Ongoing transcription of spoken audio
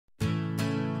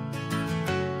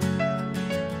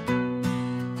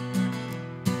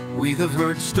We have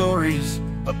heard stories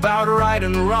about right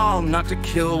and wrong, not to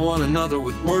kill one another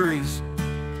with worries.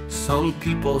 Some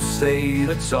people say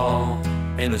that's all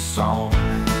in a song.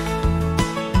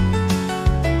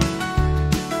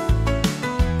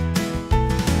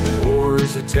 War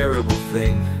is a terrible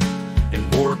thing, and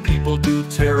more people do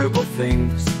terrible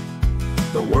things.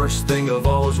 The worst thing of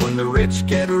all is when the rich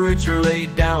get richer, lay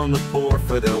down the poor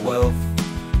for their wealth.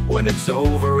 When it's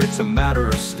over, it's a matter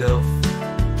of stealth.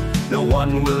 No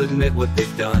one will admit what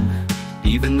they've done.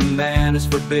 Even the man is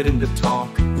forbidden to talk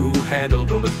who handled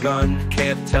the gun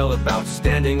can't tell about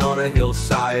standing on a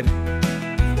hillside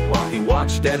while he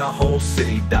watched and a whole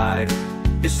city died.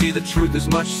 You see, the truth is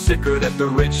much sicker, that the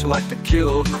rich like to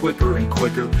kill quicker and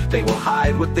quicker. They will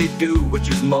hide what they do, which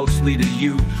is mostly to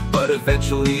you, but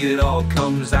eventually it all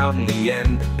comes out in the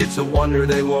end. It's a wonder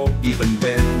they won't even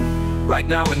bend. Right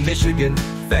now in Michigan,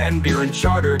 Buren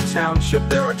Charter Township,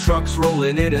 there are trucks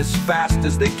rolling in as fast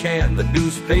as they can. The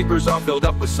newspapers are filled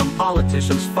up with some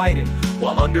politicians fighting,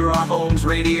 while under our homes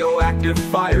radioactive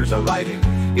fires are lighting.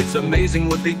 It's amazing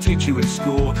what they teach you in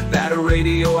school, that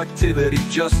radioactivity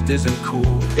just isn't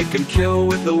cool. It can kill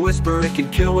with a whisper, it can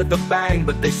kill with a bang,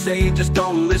 but they say just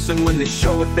don't listen when they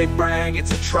show what they brag.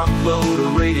 It's a truckload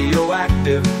of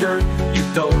radioactive dirt. You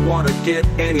don't want to get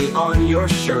any on your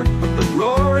shirt, but the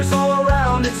roar is all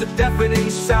around, it's a deafening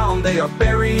sound. They are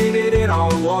burying it in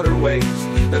our waterways.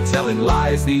 They're telling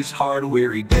lies these hard,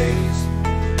 weary days.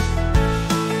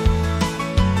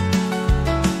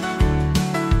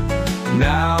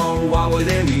 Now, why would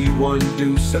anyone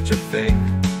do such a thing?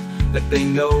 That they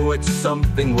know it's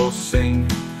something we'll sing.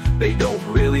 They don't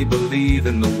really believe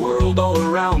in the world all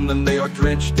around them. They are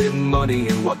drenched in money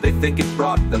and what they think it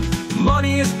brought them.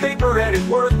 Money is paper-headed,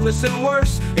 worthless and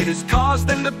worse. It has caused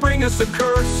them to bring us a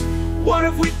curse. What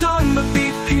have we done but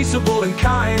be peaceable and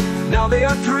kind? Now they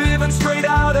are driven straight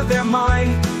out of their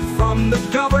mind. From the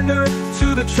governor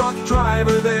to the truck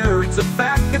driver there, it's a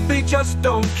fact that they just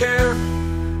don't care.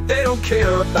 They don't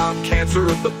care about cancer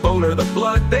of the bone or the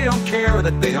blood. They don't care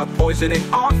that they are poisoning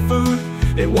our food.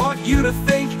 They want you to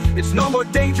think it's no more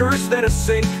dangerous than a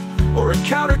sink or a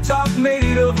countertop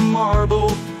made of marble.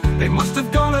 They must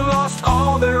have gone and lost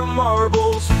all their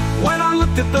marbles. When I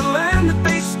looked at the land that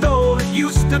they stole, it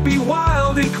used to be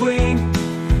wild and clean.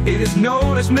 It is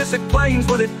known as Mystic Plains.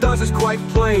 What it does is quite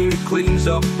plain. It cleans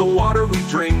up the water we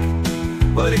drink,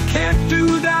 but it can't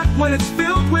do that when it's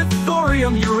filled with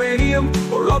thorium, uranium,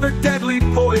 or other deadly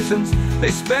poisons.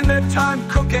 They spend their time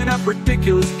cooking up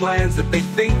ridiculous plans that they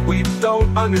think we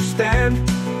don't understand.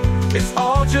 It's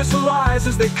all just lies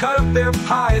as they cut up their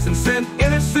pies and send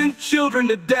innocent children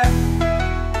to death.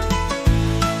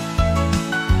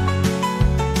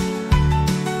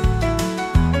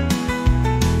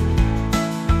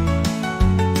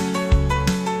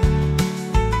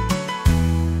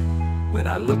 When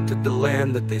I looked at the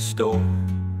land that they stole,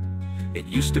 it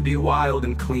used to be wild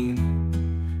and clean.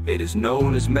 It is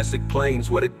known as Mystic Plains.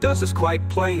 What it does is quite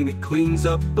plain. It cleans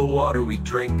up the water we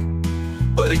drink,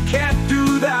 but it can't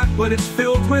do that when it's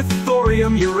filled with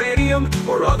thorium, uranium,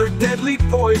 or other deadly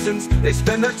poisons. They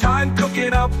spend their time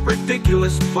cooking up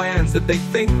ridiculous plans that they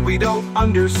think we don't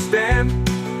understand.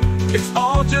 It's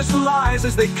all just lies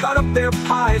as they cut up their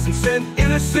pies and send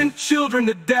innocent children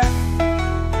to death.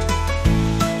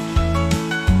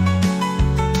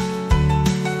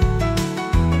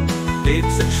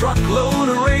 It's a truckload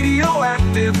of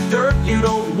radioactive dirt. You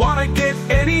don't want to get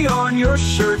any on your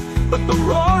shirt, but the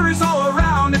roar is all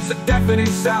around. It's a deafening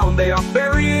sound. They are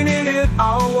burying it in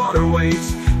our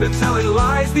waterways. They're telling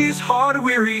lies these hard,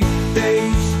 weary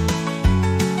days.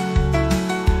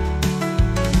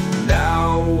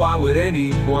 Now, why would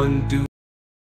anyone do